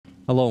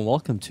Hello and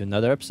welcome to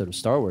another episode of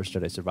Star Wars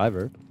Jedi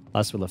Survivor.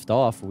 Last we left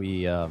off,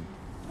 we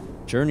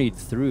journeyed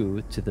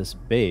through to this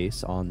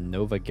base on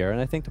Nova Garen,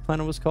 I think the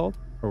planet was called,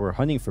 where we're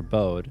hunting for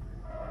Bode.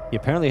 He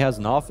apparently has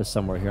an office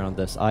somewhere here on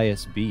this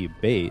ISB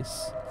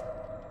base.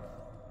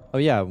 Oh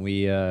yeah,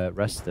 we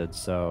rested,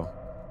 so...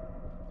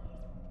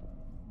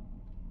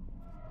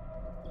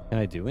 Can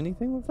I do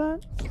anything with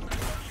that?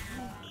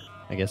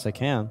 I guess I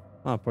can.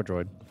 Oh, poor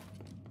droid.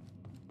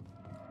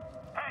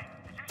 Hey,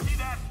 did you see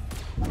that?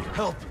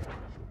 Help!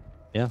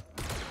 Yeah.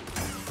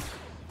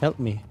 Help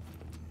me.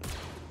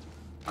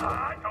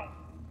 I don't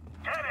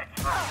get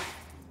it.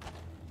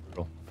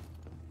 Cool.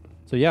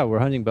 So yeah, we're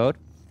hunting Bode.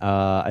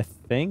 I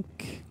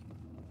think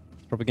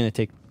it's probably going to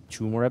take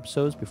 2 more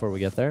episodes before we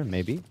get there.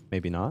 Maybe.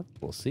 Maybe not.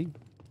 We'll see.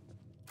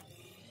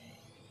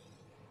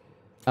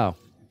 Oh.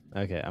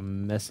 Okay,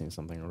 I'm missing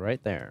something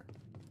right there.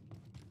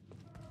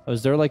 Oh,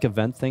 is there like a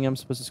vent thing I'm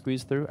supposed to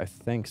squeeze through? I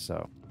think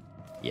so.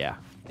 Yeah.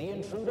 The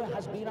intruder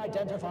has been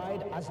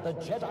identified as the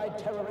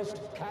Jedi terrorist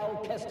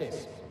Cal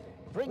Kestis.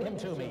 Bring him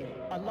to me,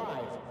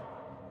 alive.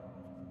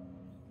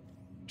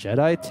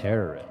 Jedi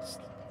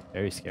terrorist.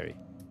 Very scary.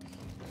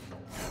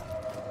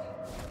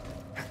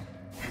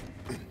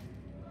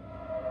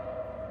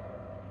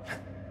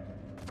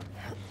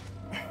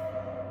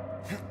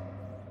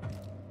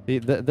 See,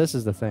 this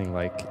is the thing,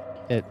 like,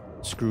 it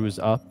screws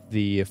up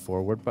the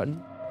forward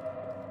button.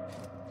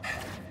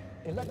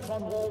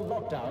 Electron wall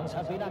lockdowns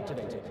have been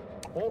activated.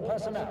 All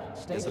personnel,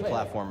 stay There's a clear.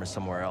 platform or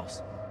somewhere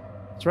else.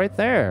 It's right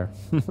there.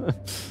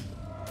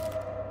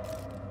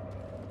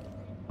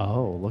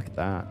 Oh, look at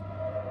that.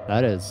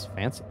 That is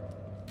fancy.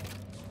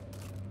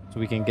 So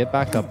we can get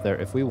back up there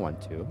if we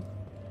want to.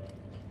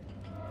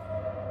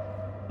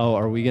 Oh,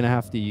 are we going to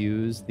have to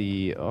use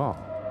the... Oh,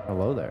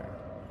 hello there.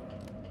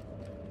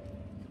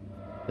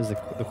 The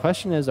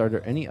question is, are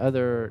there any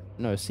other...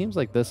 No, it seems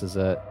like this is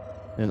it.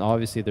 And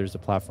obviously there's a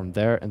platform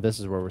there, and this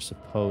is where we're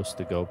supposed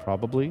to go,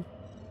 probably.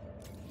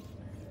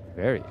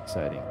 Very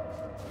exciting.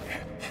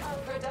 How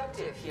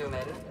productive,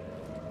 human.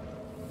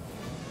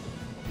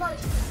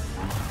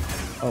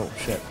 Oh,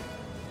 shit.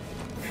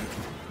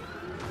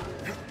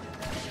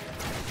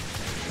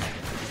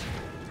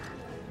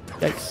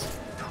 Yikes.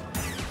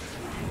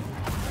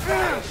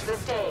 Finish the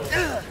stage.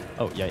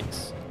 Oh,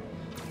 yikes.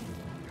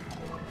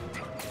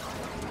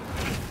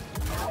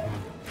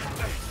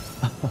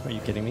 Are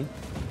you kidding me?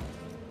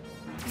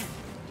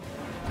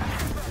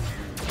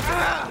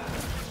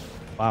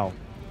 Wow.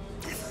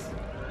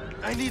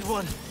 I need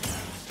one.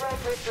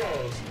 Strike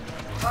restrained.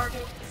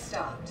 Target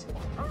stopped.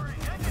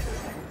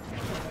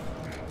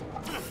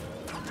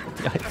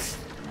 Yikes.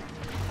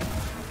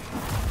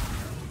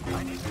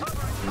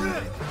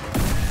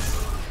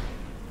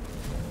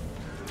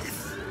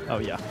 Oh,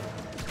 yeah.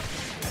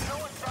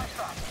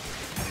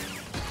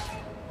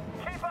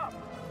 Keep up.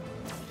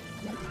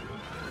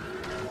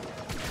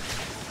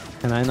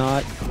 Can I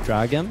not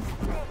drag him?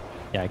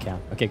 Yeah, I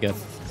can. Okay, good.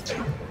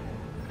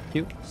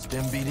 Cute.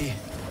 Stim BD.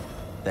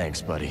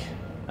 Thanks, buddy.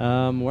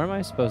 Where am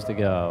I supposed to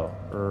go?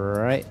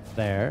 Right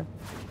there.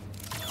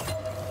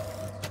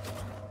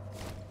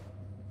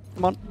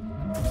 Come on.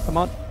 Come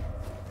on.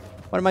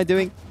 What am I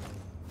doing?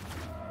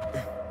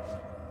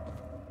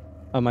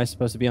 Am I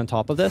supposed to be on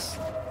top of this?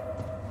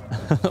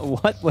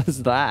 What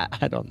was that?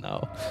 I don't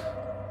know.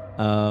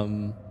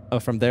 Oh,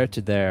 from there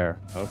to there.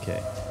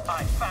 Okay.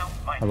 I found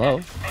my Hello?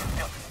 next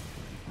victim.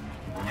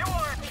 You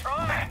aren't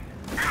trying.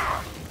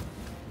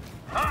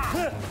 That's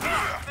it.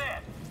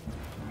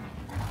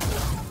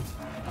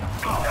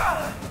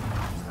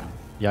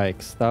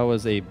 Yikes. That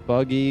was a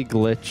buggy,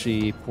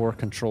 glitchy, poor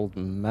controlled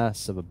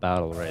mess of a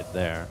battle right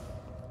there.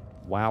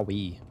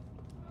 Wowee.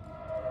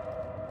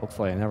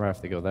 Hopefully I never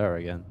have to go there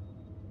again.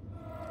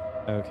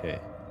 Okay.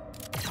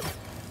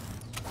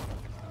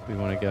 We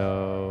want to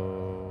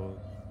go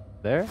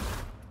there?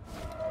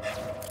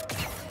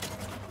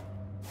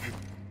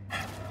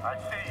 I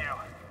see you.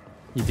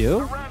 You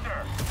do?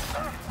 Surrender.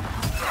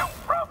 You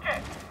broke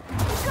it.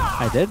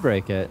 I did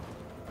break it.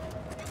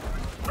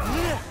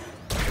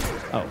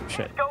 Oh,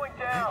 shit. Going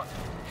down.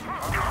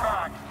 On your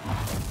back.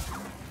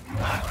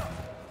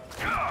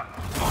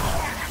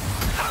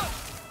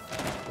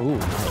 Ooh,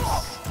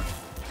 nice.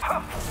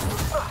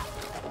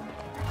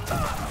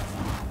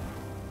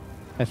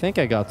 I think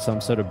I got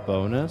some sort of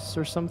bonus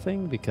or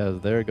something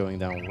because they're going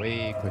down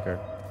way quicker.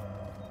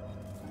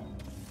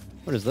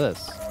 What is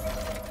this?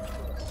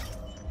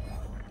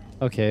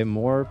 Okay,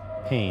 more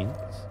paint.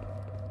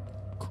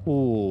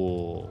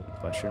 Cool.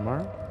 Question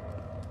mark.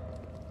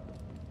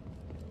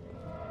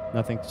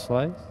 Nothing to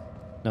slice.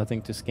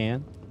 Nothing to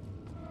scan.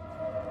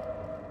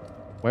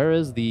 Where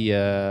is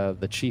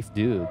the chief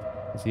dude?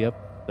 Is he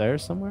up there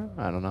somewhere?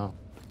 I don't know.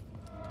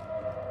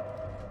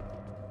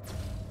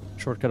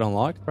 Shortcut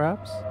unlocked,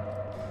 perhaps?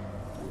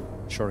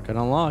 Shortcut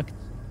unlocked.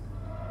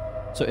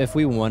 So if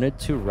we wanted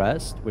to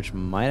rest, which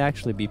might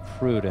actually be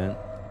prudent,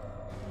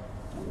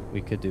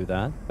 we could do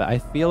that. But I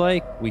feel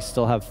like we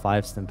still have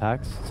 5 stim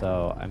packs,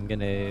 so I'm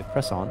gonna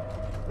press on.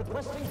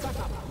 Requesting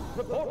backup.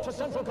 Report to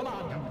Central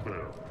Command.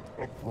 There.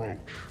 Approach.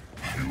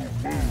 You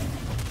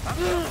move.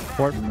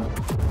 Port.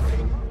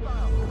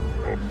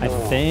 I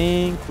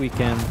think we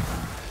can.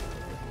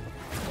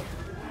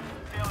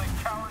 Feeling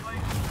cowardly?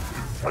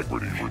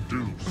 Integrity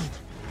reduced.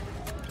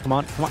 Come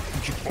on,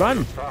 run!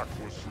 Attack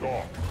was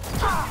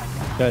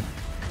stopped. Good.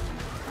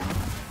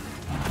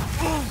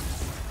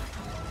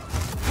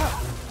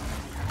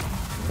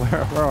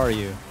 Where are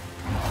you?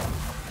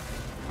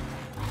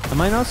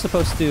 Am I not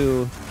supposed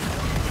to?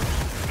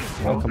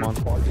 Oh, come on.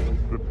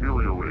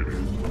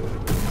 Deteriorating.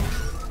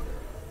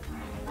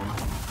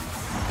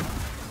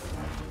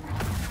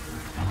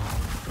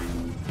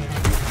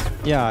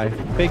 Yeah, I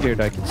figured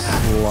I could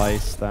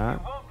slice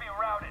that. Won't be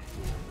routed.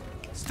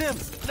 Stim,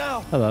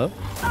 now! Hello.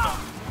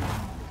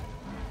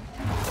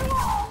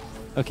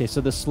 Okay,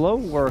 so the slow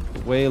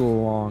worked way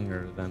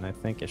longer than I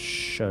think it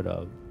should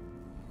have.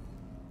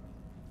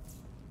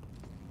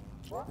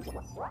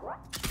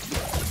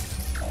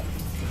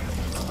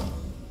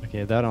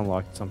 Okay, that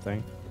unlocked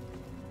something.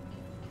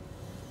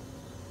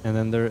 And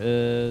then there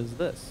is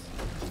this.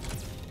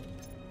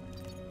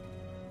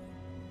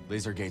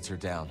 Laser gates are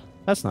down.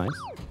 That's nice.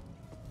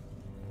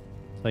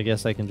 So I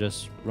guess I can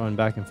just run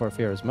back and forth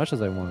here as much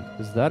as I want.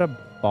 Is that a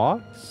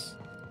box?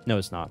 No,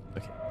 it's not.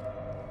 Okay.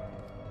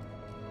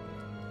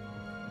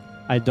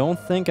 I don't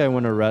think I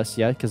want to rest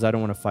yet because I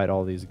don't want to fight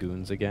all these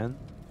goons again.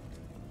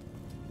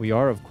 We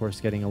are, of course,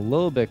 getting a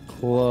little bit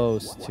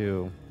close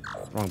to...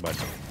 Wrong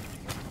button.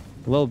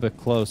 A little bit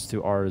close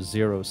to our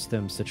 0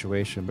 stim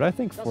situation, but I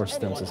think 4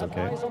 stims is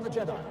okay. Eyes on the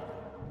Jedi.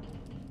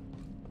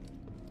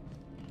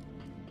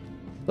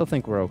 Still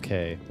think we're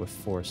okay with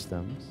 4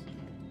 stims.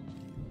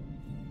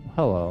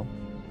 Hello.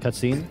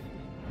 Cutscene?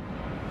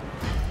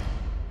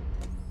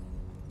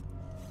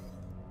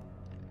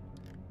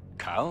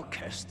 Cal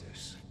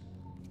Kestis.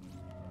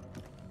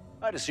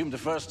 I'd assumed the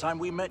first time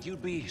we met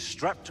you'd be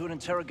strapped to an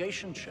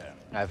interrogation chair.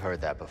 I've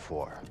heard that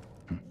before.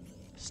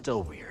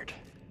 Still weird.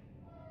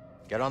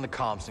 Get on the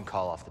comms and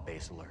call off the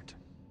base alert.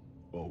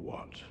 Or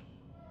what?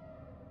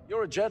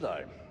 You're a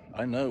Jedi.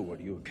 I know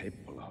what you are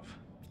capable of.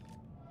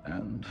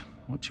 And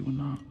what you are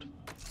not.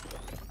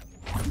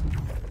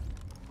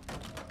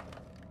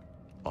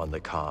 On the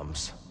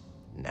comms.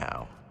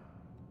 Now.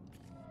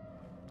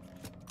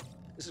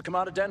 This is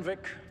Commander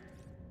Denvik.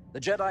 The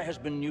Jedi has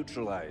been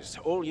neutralized.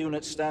 All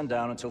units stand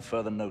down until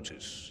further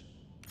notice.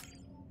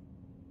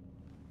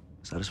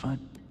 Satisfied?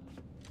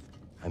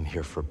 I'm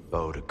here for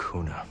Bode.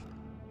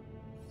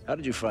 How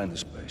did you find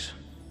this place?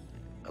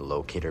 A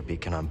locator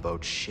beacon on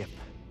Bode's ship.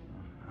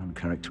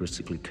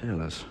 Uncharacteristically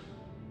careless.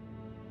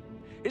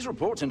 His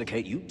reports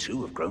indicate you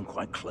two have grown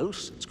quite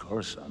close since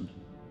Coruscant.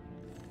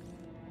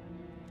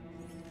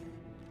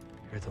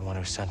 You're the one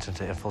who sent him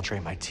to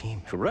infiltrate my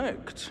team.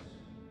 Correct.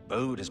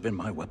 Bode has been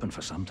my weapon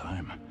for some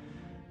time.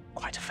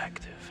 Quite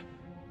effective.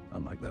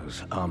 Unlike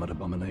those armored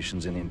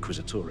abominations in the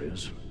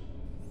Inquisitorias.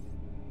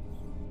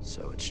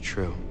 So it's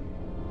true.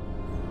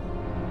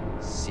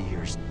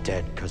 Seer's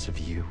dead because of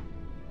you.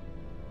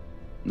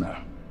 No.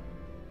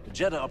 The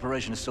Jedi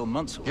operation is still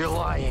months away. You're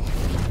lying.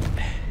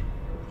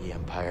 The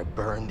Empire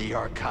burned the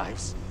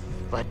archives,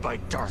 led by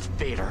Darth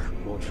Vader.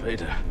 Lord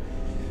Vader.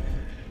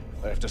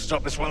 I have to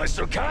stop this while I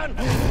still can!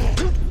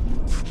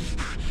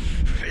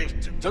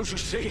 Don't you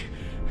see?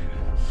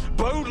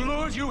 Bode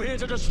lured you here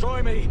to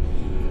destroy me!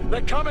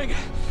 They're coming!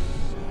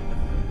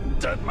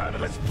 Dead man,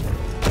 let's...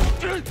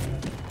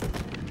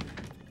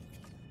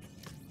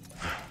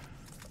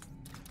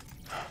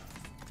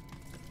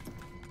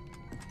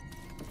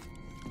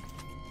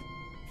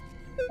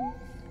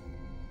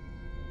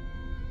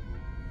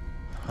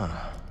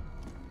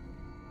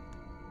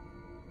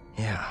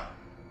 Yeah.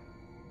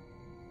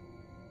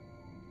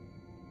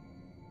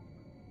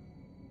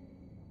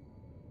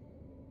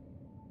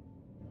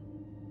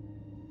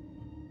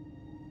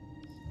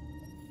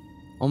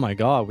 Oh my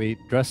god, we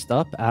dressed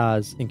up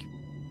as the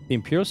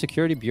Imperial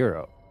Security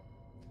Bureau.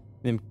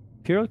 The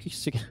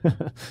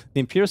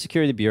Imperial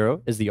Security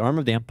Bureau is the arm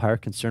of the Empire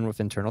concerned with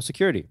internal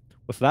security.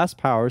 With vast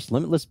powers,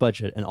 limitless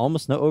budget, and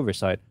almost no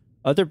oversight,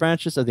 other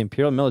branches of the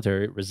Imperial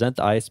military resent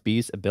the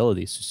ISB's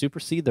abilities to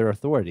supersede their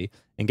authority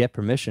and get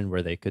permission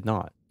where they could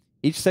not.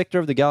 Each sector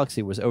of the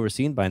galaxy was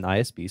overseen by an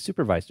ISB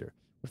supervisor,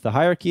 with the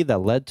hierarchy that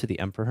led to the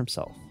Emperor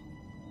himself.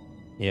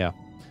 Yeah.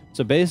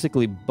 So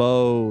basically,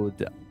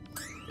 Bode,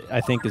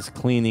 I think, is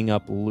cleaning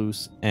up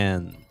loose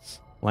ends.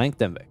 Lank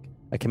Denvik,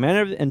 a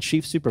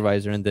commander-in-chief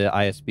supervisor in the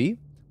ISB,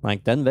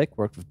 Lank Denvik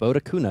worked with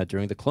Bode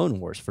during the Clone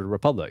Wars for the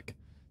Republic.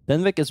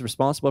 Denvik is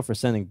responsible for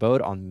sending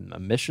Bode on a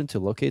mission to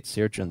locate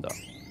Seer Junda.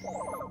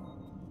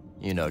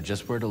 You know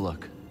just where to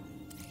look.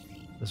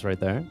 This right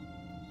there.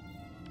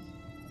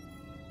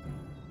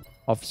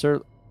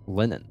 Officer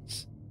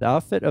Linens, the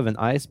outfit of an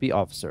ISB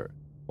officer.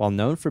 While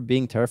known for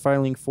being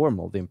terrifyingly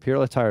formal, the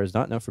Imperial attire is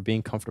not known for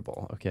being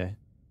comfortable. Okay.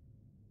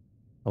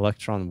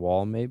 Electron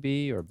wall,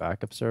 maybe? Or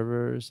backup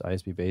servers?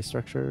 ISB base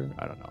structure?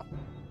 I don't know.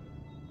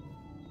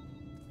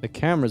 The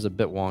camera's a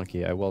bit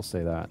wonky, I will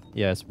say that.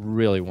 Yeah, it's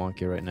really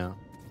wonky right now.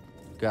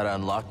 Gotta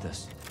unlock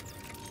this.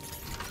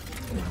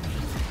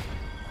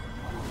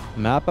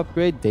 Map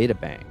upgrade data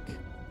bank.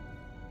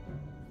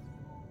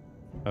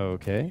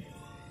 Okay.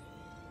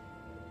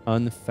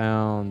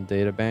 Unfound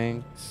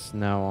databanks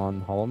now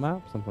on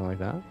holomap, something like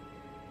that.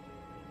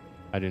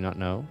 I do not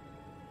know.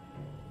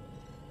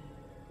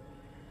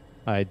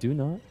 I do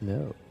not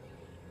know.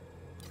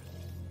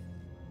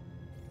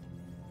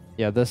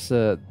 Yeah, this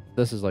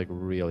is like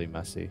really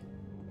messy.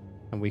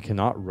 And we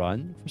cannot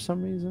run for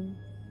some reason.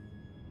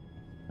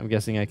 I'm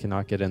guessing I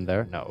cannot get in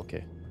there. No,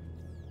 okay.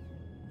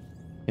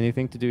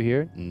 Anything to do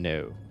here?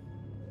 No.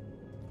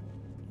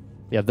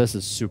 Yeah, this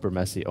is super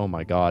messy. Oh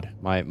my god.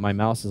 My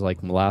mouse is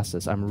like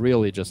molasses. I'm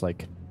really just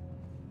like...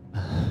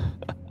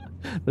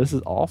 This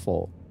is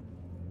awful.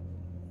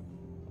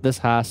 This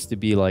has to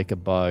be like a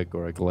bug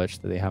or a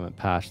glitch that they haven't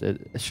patched.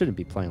 It shouldn't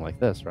be playing like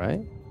this,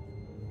 right?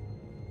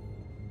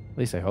 At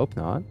least I hope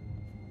not.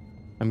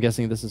 I'm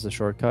guessing this is a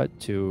shortcut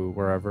to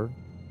wherever.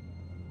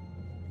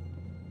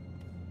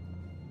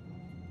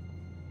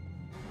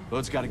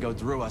 Bode's got to go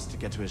through us to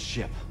get to his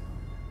ship.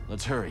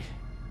 Let's hurry.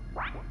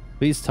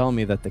 Please tell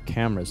me that the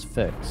camera's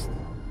fixed.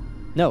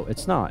 No,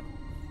 it's not.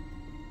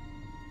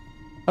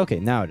 Okay,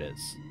 now it is.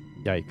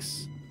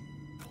 Yikes.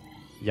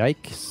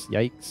 Yikes,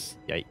 yikes,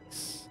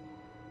 yikes.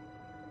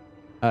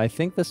 I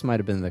think this might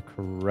have been the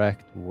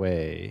correct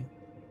way.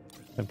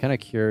 I'm kind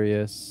of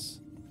curious.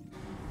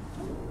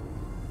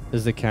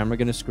 Is the camera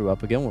going to screw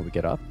up again when we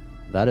get up?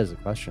 That is a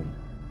question.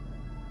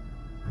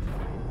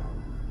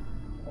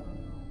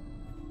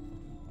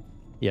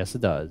 Yes, it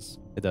does.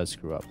 It does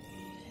screw up.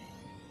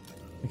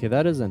 Okay,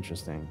 that is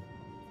interesting.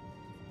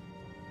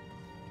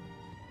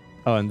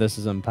 Oh, and this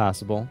is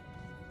impassable.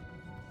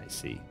 I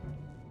see.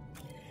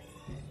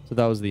 So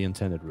that was the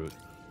intended route.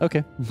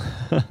 Okay.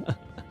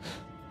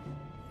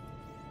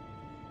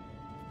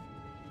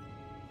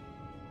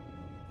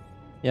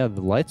 Yeah,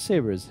 the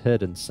lightsaber is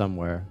hidden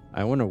somewhere.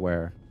 I wonder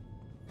where.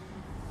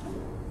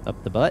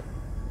 Up the butt?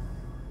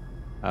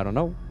 I don't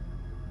know.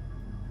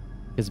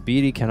 Because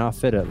Bede cannot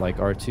fit it like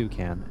R2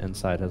 can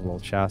inside his little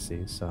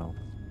chassis, so...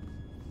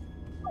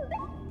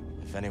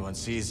 If anyone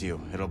sees you,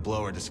 it'll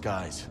blow her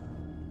disguise.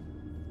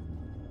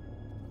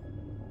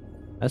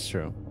 That's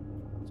true.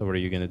 So what are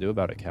you going to do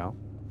about it, Cal?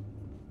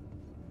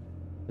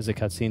 Is it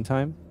cutscene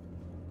time?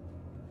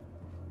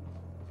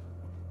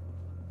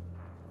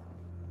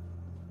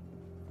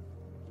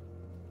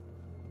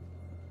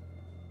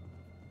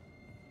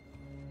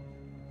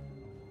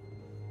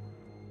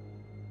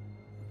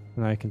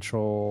 Can I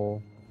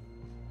control...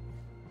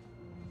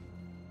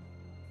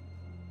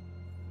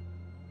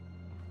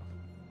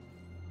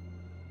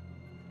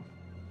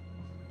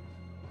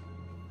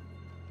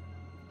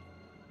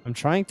 I'm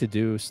trying to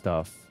do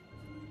stuff,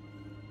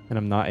 and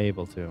I'm not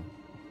able to.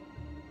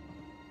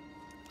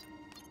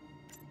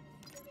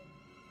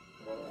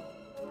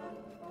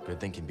 Good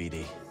thinking,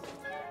 BD.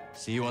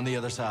 See you on the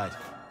other side.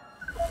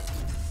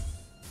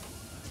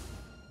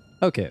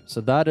 Okay,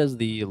 so that is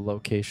the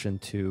location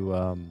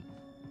to...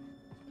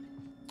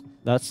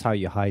 that's how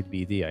you hide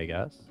BD, I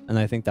guess. And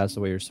I think that's the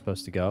way you're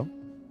supposed to go.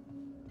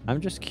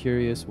 I'm just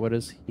curious what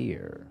is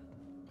here.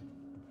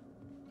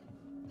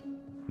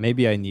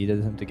 Maybe I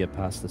needed him to get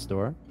past this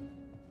door.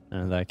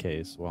 And in that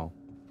case, well...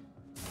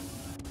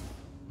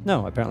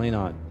 No, apparently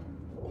not.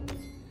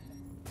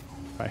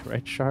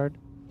 Right shard?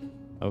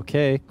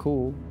 Okay,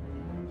 cool.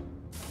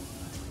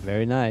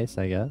 Very nice,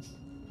 I guess.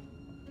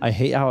 I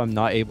hate how I'm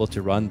not able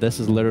to run. This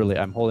is literally...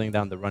 I'm holding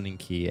down the running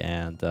key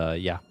and,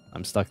 yeah.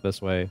 I'm stuck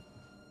this way.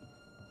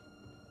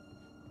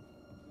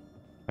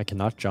 I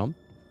cannot jump.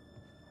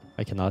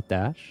 I cannot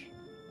dash.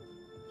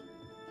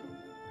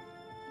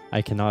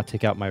 I cannot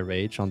take out my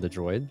rage on the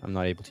droid. I'm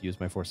not able to use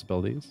my force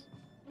abilities.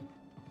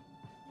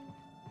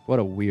 What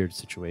a weird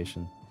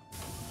situation.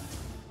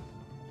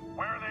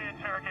 Where are they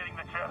interrogating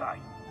the Jedi?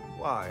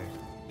 Why?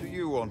 Do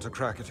you want to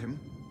crack at him?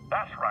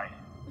 That's right.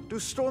 Do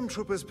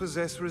stormtroopers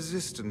possess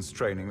resistance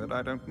training that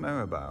I don't know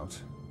about?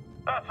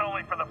 That's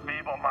only for the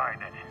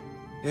feeble-minded.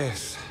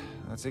 Yes,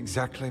 that's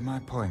exactly my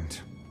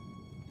point.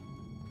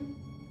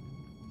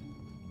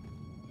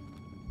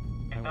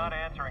 He's not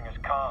answering his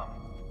comm.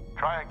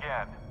 Try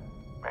again.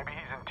 Maybe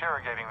he's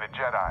interrogating the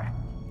Jedi.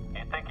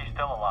 You think he's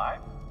still alive?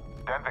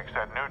 Denvik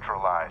said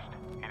neutralized.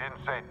 He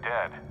didn't say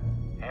dead.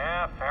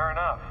 Yeah, fair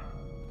enough.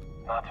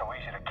 Not so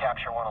easy to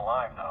capture one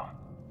alive, though.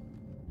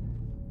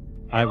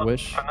 I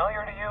wish...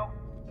 Familiar to you?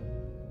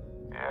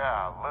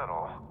 Yeah, a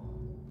little.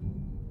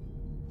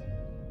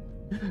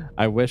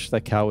 I wish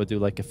that Cal would do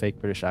like a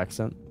fake British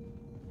accent.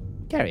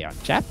 Carry on,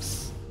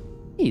 chaps.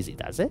 Easy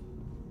does it.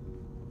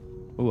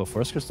 Ooh, a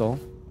force crystal.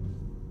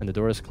 And the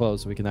door is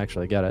closed, so we can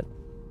actually get it.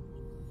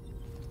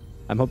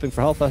 I'm hoping for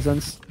health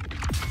essence.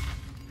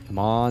 Come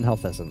on,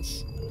 health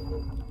essence.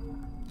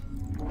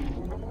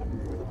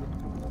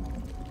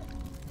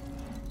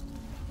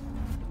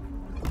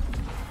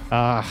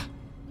 Ah.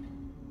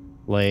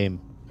 Lame.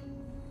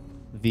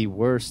 The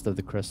worst of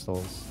the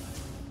crystals.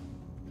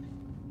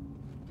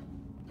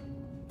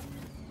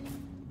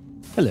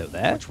 Hello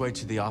there. Which way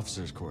to the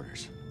officers'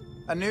 quarters?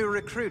 A new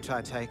recruit,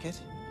 I take it?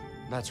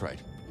 That's right.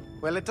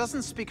 Well, it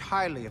doesn't speak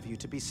highly of you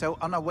to be so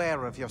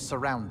unaware of your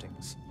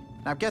surroundings.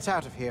 Now get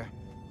out of here.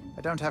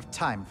 I don't have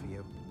time for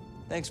you.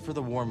 Thanks for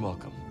the warm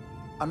welcome.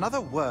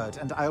 Another word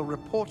and I'll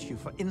report you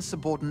for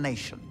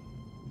insubordination.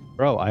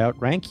 Bro, I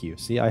outrank you.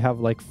 See, I have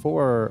like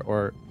four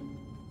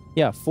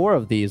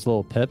of these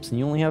little pips, and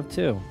you only have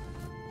two.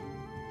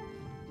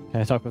 Can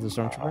I talk with the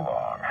stormtrooper?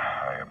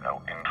 I have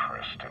no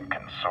interest in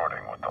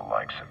consorting with the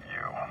likes of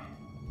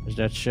you. Is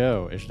that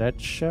show? Is that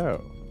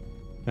show?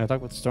 Can I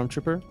talk with the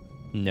stormtrooper?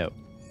 No.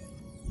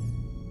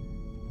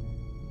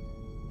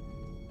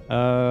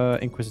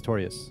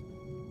 Inquisitorius.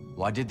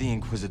 Why did the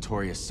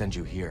Inquisitorius send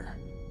you here?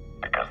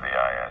 Because the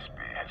ISB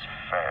has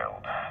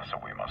failed, so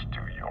we must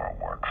do your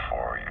work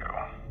for you.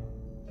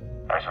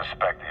 I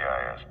suspect the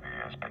ISB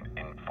has been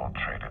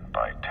infiltrated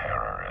by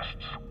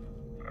terrorists.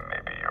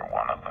 Maybe you're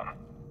one of them.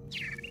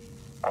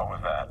 What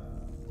was that?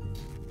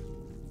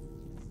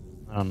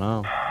 I don't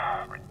know.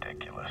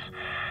 Ridiculous.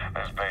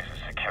 This base's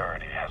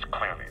security has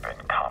clearly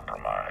been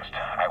compromised.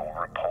 I will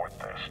report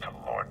this to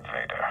Lord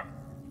Vader.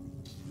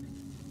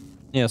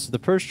 Yeah, so the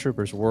Purge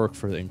Troopers work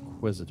for the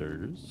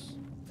Inquisitors.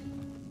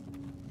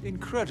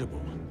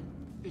 Incredible.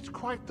 It's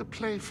quite the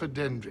play for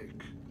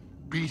Dendrick.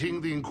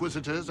 Beating the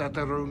Inquisitors at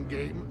their own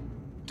game.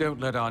 Don't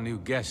let our new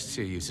guests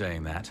hear you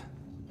saying that.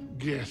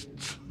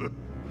 Guests.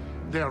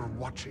 They're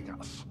watching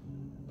us.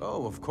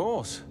 Oh, of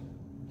course.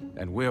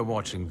 And we're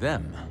watching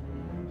them.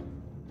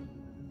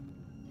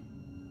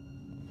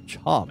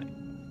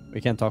 Charming.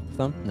 We can't talk with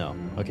them? No.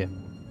 Okay.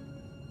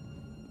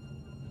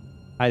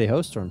 Howdy ho,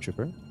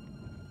 Stormtrooper.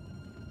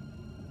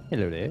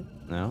 Hello there.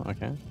 No?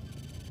 Okay.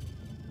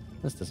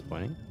 That's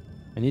disappointing.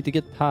 I need to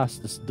get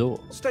past this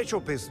door. State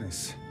your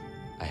business.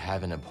 I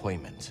have an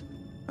appointment.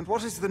 And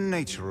what is the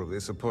nature of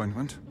this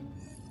appointment?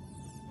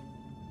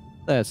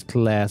 That's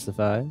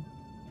classified.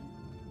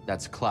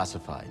 That's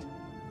classified.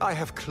 I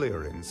have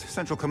clearings.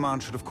 Central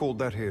Command should have called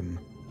that in.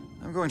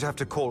 I'm going to have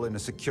to call in a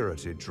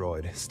security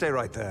droid. Stay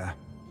right there.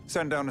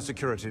 Send down a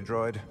security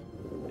droid.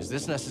 Is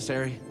this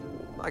necessary?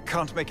 I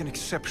can't make an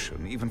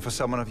exception, even for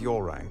someone of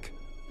your rank.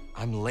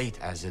 I'm late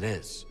as it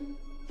is.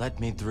 Let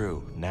me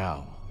through,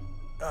 now.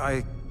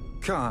 I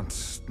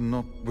can't,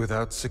 not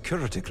without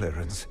security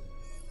clearance.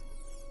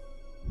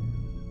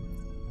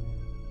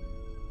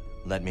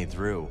 Let me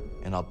through,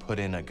 and I'll put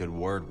in a good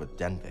word with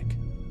Denvik.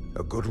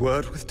 A good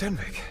word with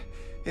Denvik?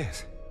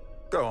 Yes.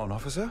 Go on,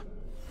 officer.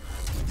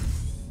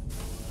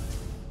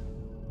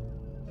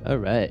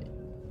 Alright.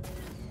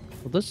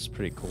 Well, this is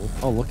pretty cool.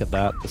 Oh, look at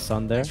that. The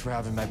sun there. Thanks for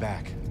having my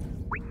back.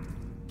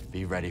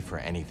 Be ready for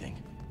anything.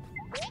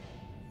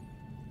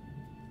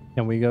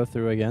 Can we go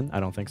through again? I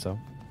don't think so.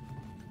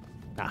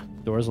 Ah,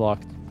 door's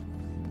locked.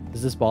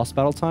 Is this boss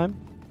battle time?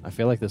 I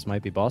feel like this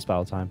might be boss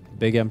battle time.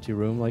 Big empty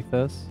room like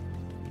this.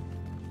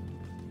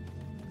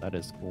 That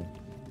is cool.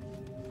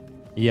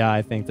 Yeah,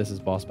 I think this is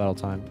boss battle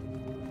time.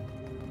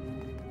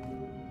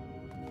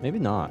 Maybe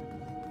not.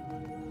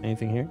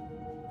 Anything here?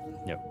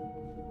 No.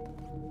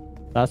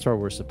 That's where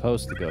we're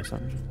supposed to go,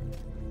 son.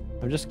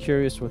 I'm just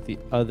curious with the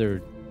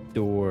other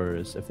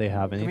doors, if they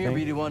have anything. Come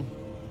here, BD1.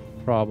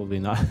 Probably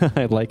not.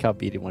 I like how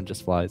BD1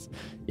 just flies.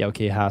 Yeah,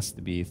 okay, it has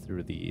to be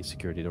through the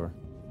security door.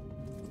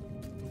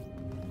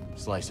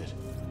 Slice it.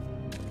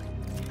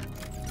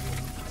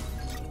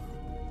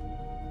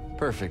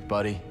 Perfect,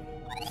 buddy.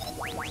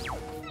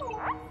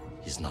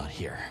 He's not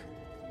here.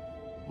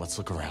 Let's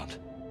look around.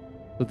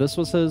 So this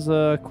was his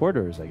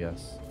quarters, I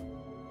guess.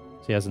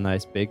 So he has a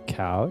nice big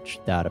couch,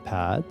 data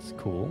pads,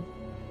 cool.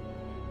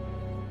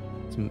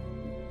 Some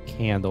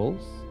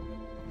candles.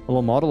 A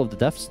little model of the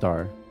Death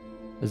Star.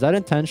 Is that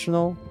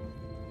intentional?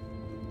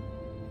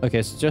 Okay,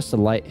 it's just a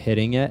light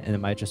hitting it, and it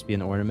might just be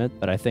an ornament,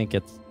 but I think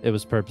it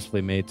was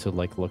purposefully made to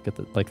like look at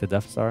the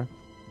Death Star.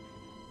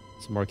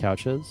 Some more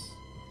couches.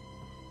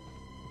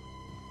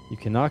 You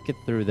cannot get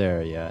through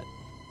there yet.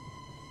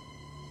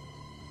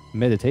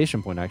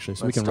 Meditation point actually,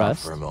 so Let's we can stop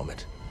rest. for a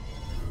moment.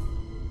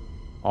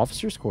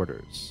 Officers'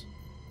 quarters.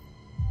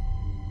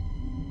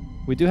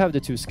 We do have the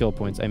 2 skill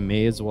points. I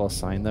may as well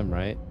assign them,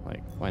 right?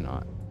 Like, why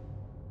not?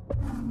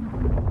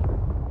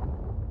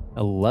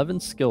 11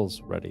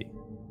 skills ready.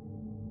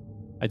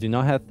 I do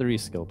not have 3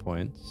 skill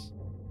points.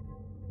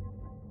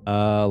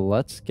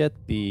 Let's get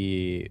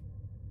the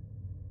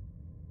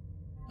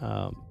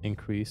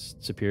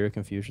increased superior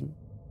confusion.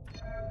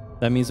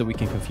 That means that we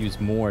can confuse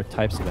more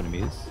types of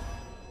enemies.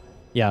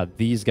 Yeah,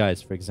 these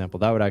guys, for example,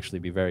 that would actually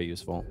be very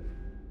useful.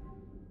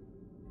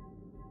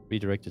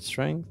 Redirected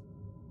strength.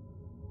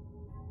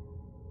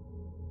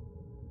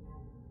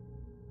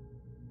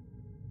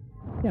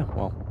 Yeah,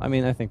 well, I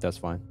mean, I think that's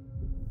fine.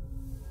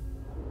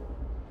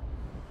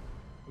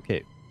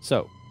 Okay,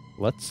 so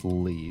let's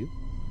leave.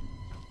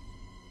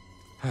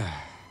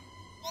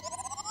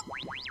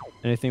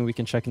 Anything we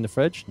can check in the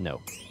fridge? No.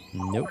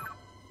 Nope.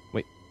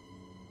 Wait.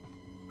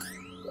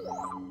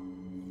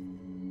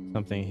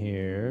 Something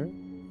here.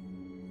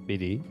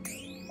 BD.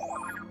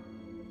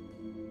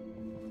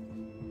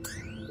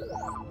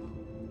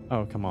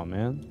 Oh, come on,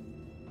 man.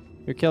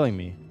 You're killing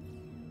me.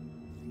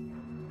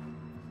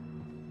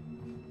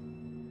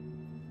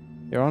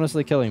 You're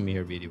honestly killing me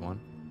here, BD1.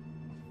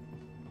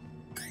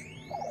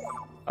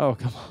 Oh,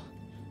 come on.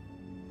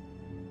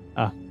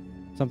 Ah,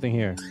 something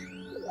here.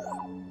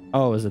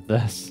 Oh, is it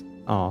this?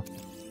 Oh,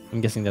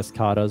 I'm guessing that's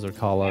Kata's or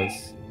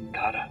Kala's.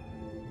 Kata,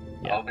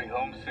 Yeah. I'll be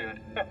home soon.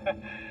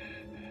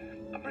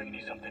 I'm bringing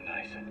you something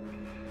nice.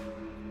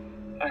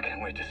 I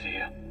can't wait to see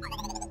you.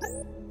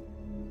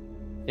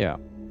 Yeah.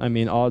 I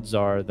mean, odds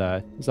are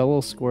that... Is that a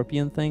little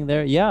scorpion thing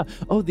there? Yeah.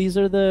 Oh, these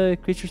are the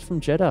creatures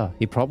from Jeddah.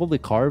 He probably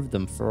carved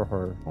them for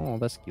her. Oh,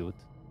 that's cute.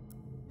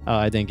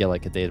 I didn't get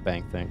like a data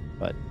bank thing,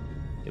 but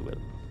it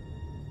will.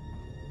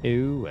 It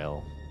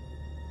will.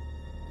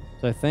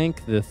 So I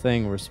think the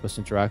thing we're supposed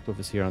to interact with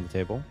is here on the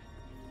table.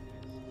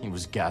 He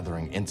was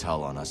gathering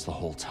intel on us the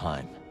whole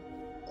time.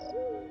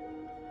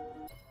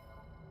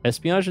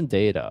 Espionage and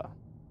data.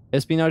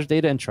 Espionage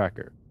data and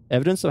tracker.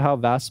 Evidence of how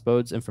vast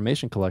Bode's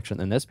information collection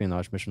and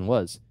espionage mission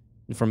was.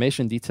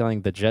 Information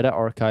detailing the Jeddah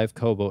Archive,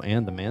 Kobo,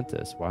 and the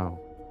Mantis. Wow.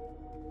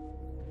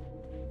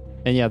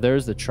 And yeah,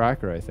 there's the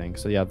tracker, I think.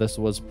 So yeah, this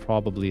was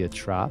probably a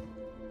trap.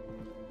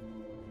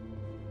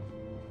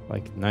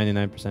 Like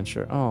 99%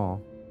 sure.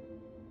 Oh.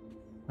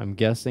 I'm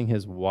guessing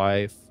his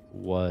wife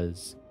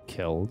was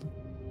killed.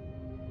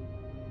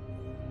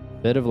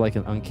 Bit of like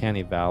an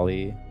uncanny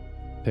valley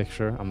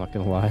picture, I'm not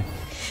gonna lie.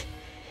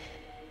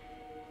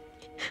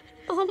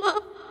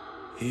 Mama.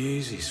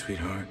 Easy,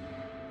 sweetheart.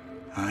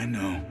 I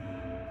know.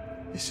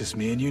 It's just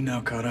me and you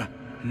now, Kata.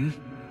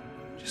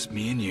 Just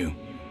me and you.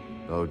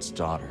 Bode's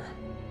daughter.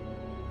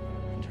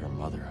 And her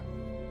mother.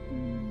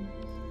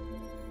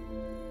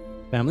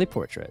 Family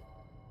portrait.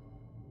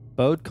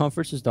 Bode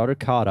comforts his daughter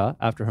Kata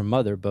after her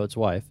mother, Bode's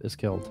wife, is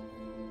killed.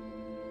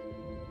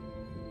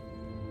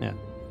 Yeah.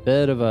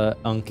 Bit of a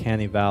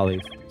uncanny valley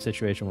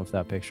situation with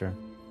that picture.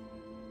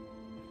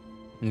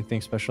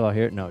 Anything special out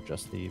here? No,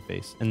 just the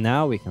base. And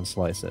now we can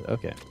slice it.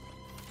 Okay.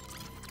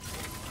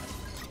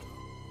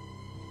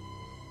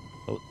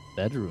 Oh,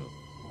 bedroom.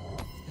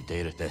 The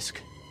data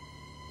disk.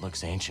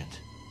 Looks ancient.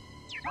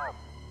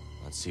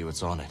 Let's see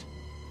what's on it.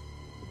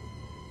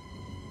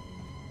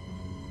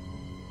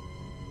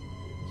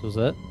 This was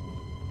it?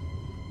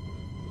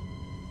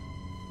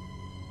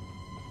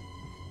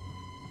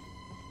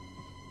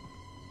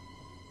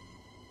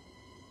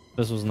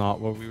 This was not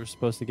what we were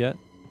supposed to get?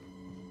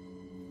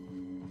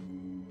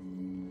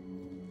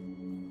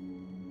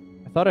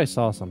 I thought I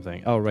saw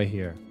something. Oh, right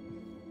here.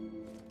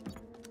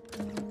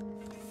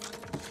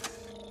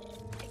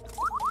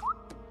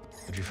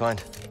 What'd you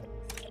find?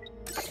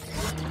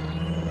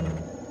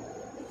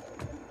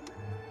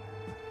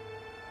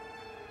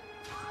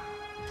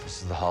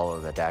 This is the hollow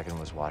that Dagon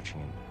was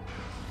watching in.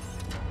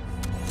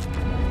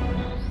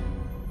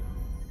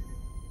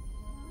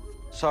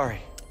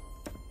 Sorry.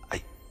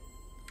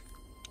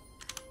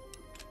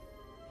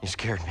 You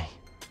scared me.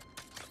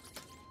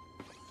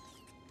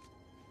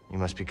 You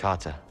must be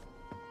Kata.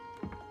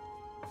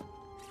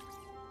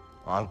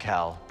 I'm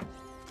Cal.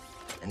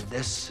 And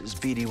this is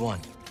BD1.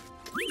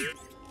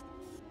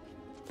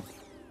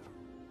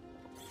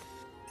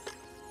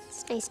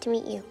 It's nice to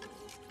meet you.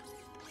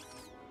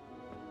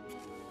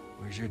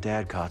 Where's your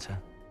dad, Kata?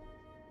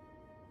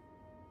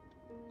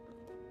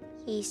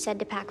 He said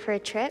to pack for a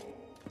trip.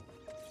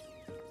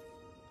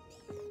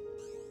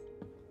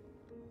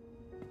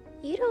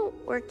 You don't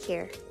work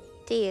here,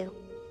 do you?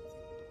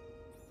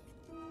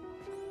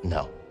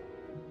 No.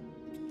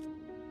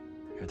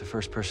 You're the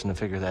first person to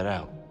figure that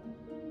out.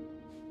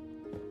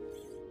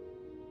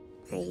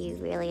 Are you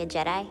really a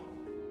Jedi?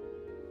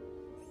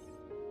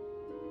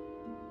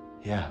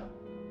 Yeah.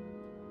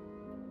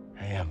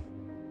 I am.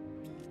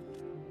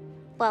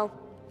 Well,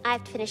 I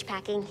have to finish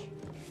packing.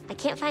 I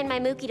can't find my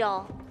Mookie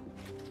doll.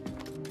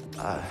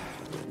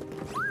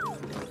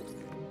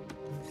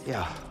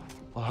 Yeah.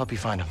 We'll help you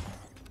find him.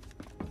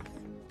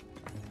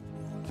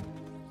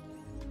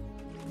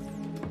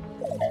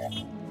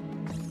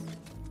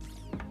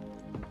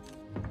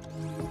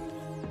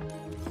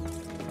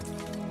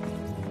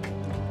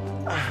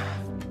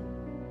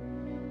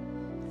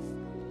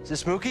 Is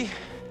this Mookie?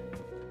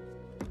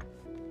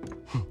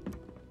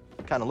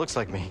 Kinda looks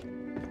like me.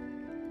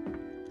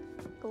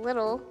 A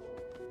little.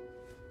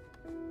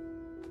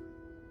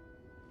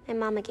 My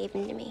mama gave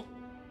him to me.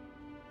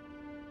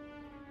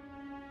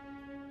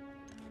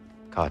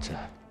 Kata.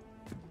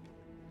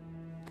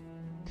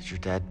 Did your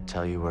dad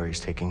tell you where he's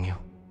taking you?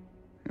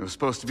 It was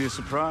supposed to be a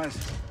surprise.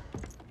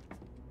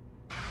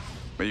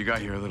 But you got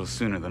here a little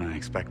sooner than I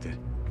expected.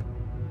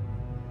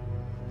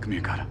 Come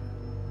here, Kata.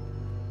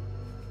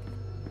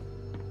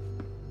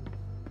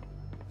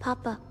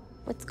 Papa,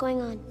 what's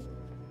going on?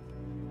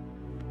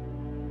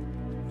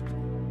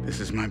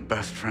 This is my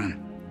best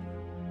friend.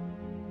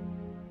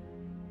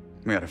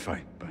 We had a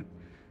fight, but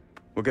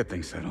we'll get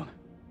things settled.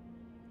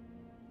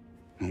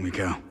 When we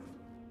go.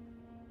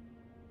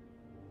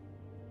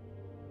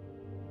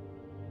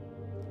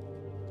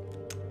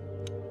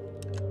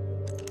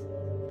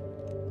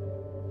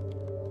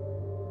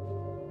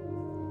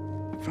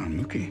 Found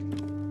Mookie.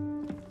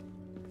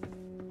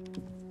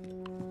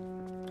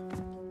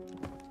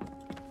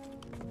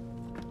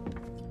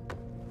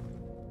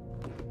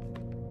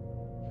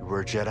 You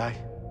were a Jedi?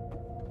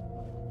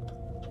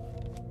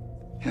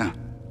 Yeah.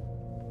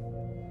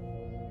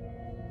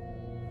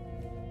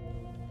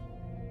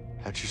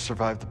 How'd you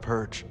survive the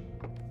Purge?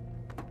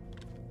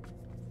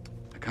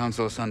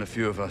 Council assigned a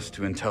few of us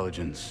to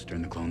intelligence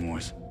during the Clone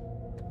Wars.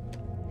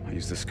 I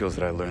used the skills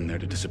that I learned there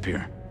to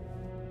disappear.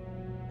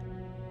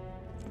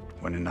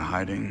 Went into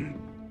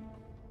hiding.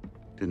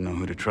 Didn't know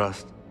who to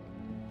trust.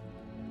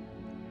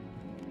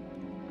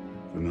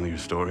 Familiar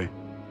story?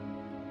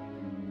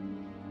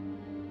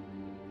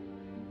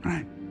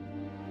 Right.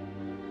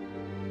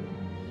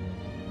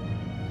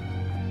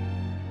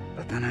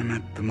 But then I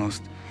met the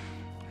most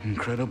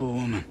incredible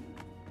woman.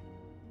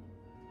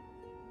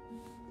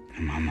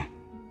 My mama.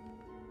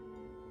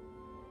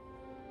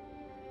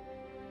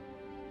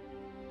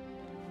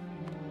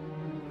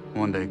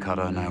 One day,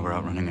 Kara and I were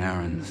out running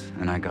errands,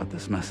 and I got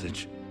this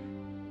message.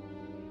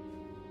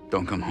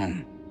 Don't come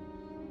home.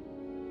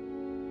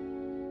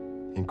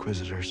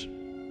 Inquisitors.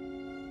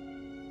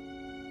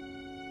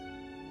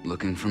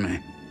 Looking for me.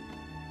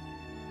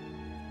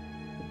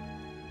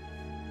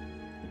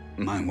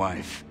 My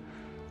wife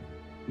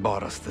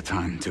bought us the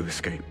time to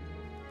escape.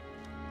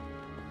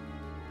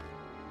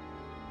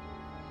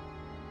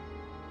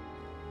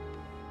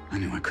 I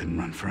knew I couldn't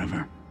run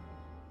forever,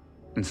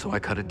 and so I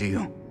cut a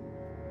deal.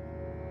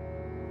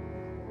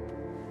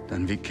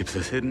 Denvik keeps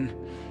us hidden,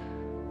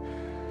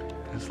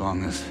 as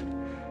long as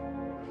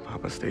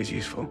Papa stays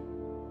useful.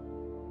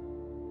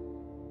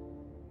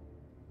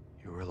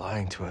 You were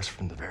lying to us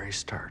from the very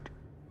start.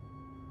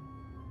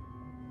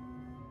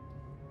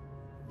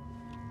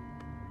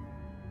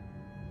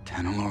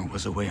 Tanalorr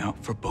was a way out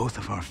for both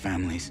of our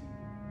families.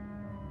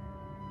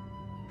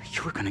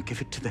 You were gonna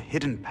give it to the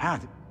hidden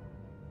path.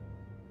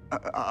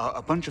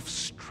 A bunch of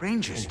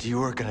strangers. And you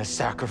were gonna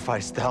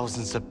sacrifice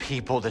thousands of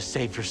people to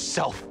save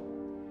yourself.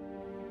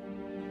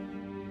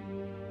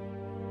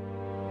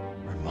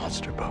 We're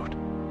monster Bode.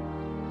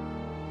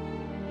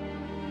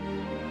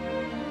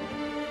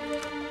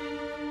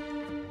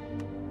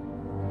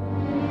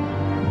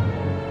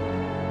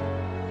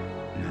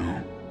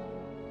 No.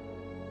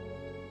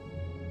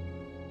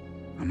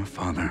 I'm a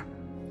father.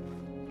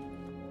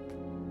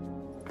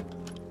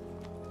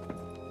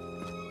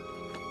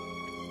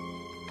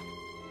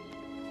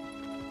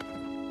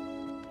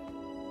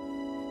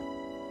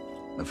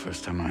 The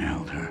first time I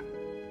held her,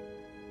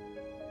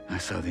 I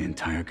saw the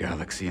entire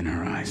galaxy in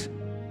her eyes.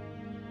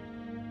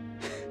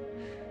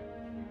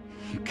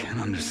 You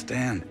can't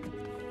understand.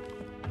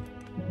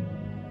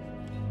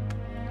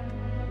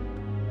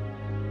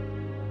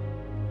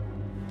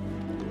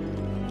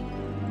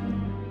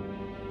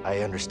 I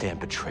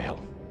understand betrayal.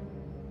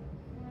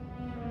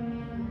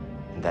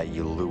 And that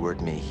you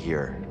lured me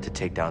here to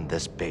take down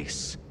this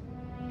base.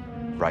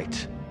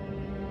 Right?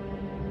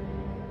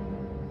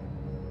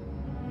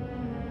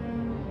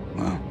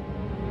 Well,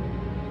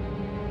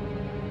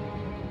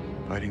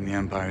 fighting the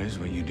Empire is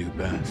what you do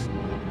best.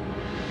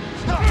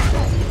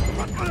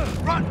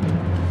 Run!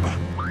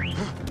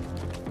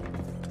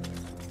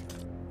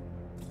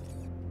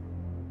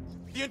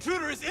 The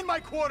intruder is in my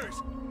quarters!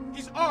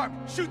 He's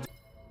armed! Shoot!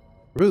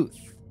 Ruth.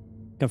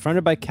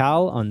 Confronted by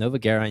Cal on Nova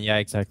Garan. Yeah,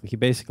 exactly. He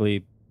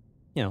basically,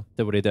 did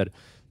what he did.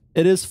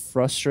 It is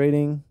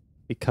frustrating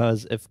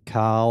because if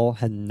Cal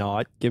had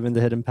not given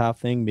the hidden path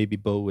thing, maybe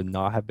Bode would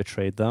not have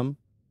betrayed them.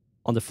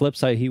 On the flip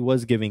side, he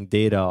was giving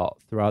data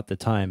throughout the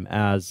time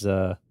as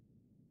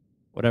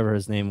whatever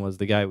his name was,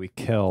 the guy we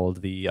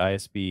killed, the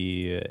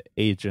ISB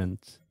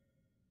agent,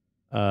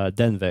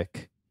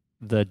 Denvik.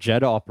 The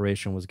Jeddah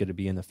operation was going to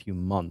be in a few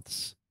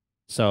months.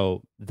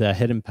 So the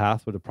hidden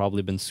path would have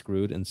probably been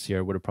screwed, and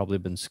Sierra would have probably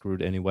been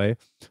screwed anyway.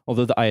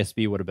 Although the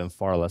ISB would have been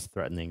far less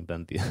threatening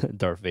than the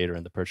Darth Vader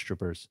and the Purge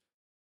Troopers.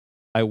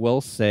 I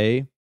will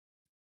say,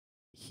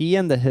 he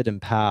and the hidden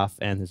path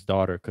and his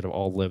daughter could have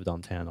all lived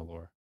on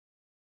Tanalorr.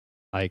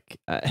 Like,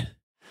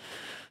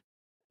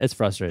 it's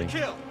frustrating.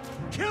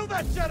 Kill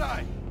that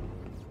Jedi!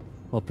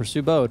 Well,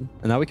 pursue Bode,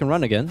 and now we can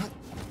run again.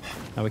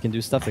 Now we can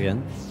do stuff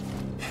again.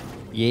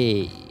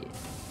 Yay.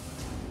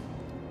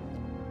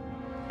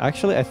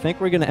 Actually, I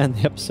think we're going to end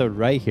the episode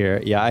right here.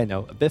 Yeah, I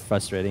know, a bit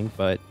frustrating,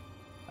 but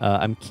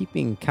I'm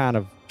keeping kind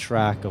of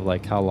track of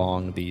like how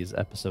long these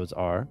episodes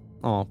are.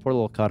 Oh, poor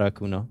little Kara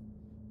Kuna.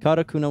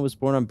 Kara Kuna was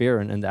born on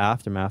Biran in the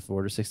aftermath of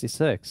Order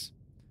 66.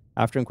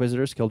 After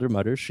Inquisitors killed her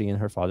mother, she and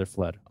her father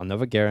fled. On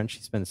Nova Garan,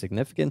 she spent a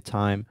significant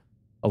time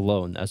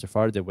alone, as her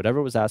father did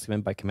whatever was asked of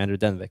him by Commander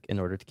Denvik in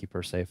order to keep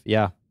her safe.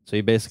 Yeah, so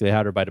he basically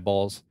had her by the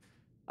balls.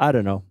 I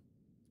don't know.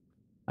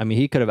 I mean,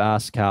 he could have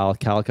asked Cal.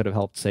 Cal could have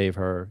helped save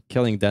her.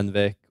 Killing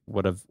Denvik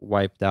would have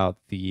wiped out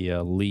the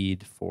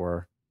lead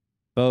for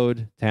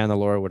Bode.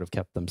 Tanalorr would have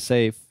kept them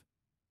safe.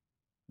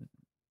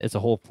 It's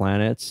a whole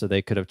planet, so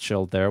they could have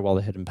chilled there while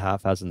the hidden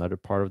path has another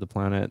part of the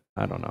planet.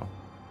 I don't know.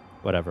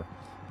 Whatever.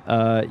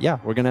 Yeah,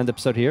 we're going to end the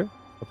episode here.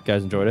 Hope you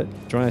guys enjoyed it.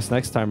 Join us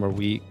next time where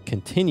we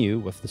continue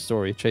with the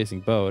story Chasing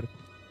Bode.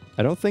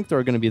 I don't think there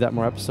are going to be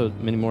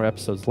many more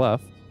episodes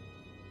left.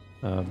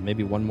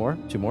 Maybe one more,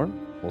 two more.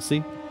 We'll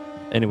see.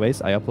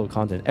 Anyways, I upload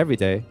content every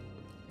day.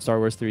 Star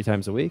Wars 3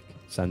 times a week,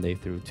 Sunday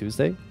through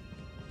Tuesday.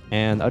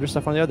 And other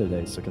stuff on the other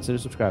days, so consider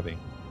subscribing.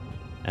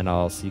 And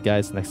I'll see you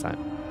guys next time.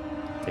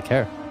 Take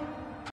care.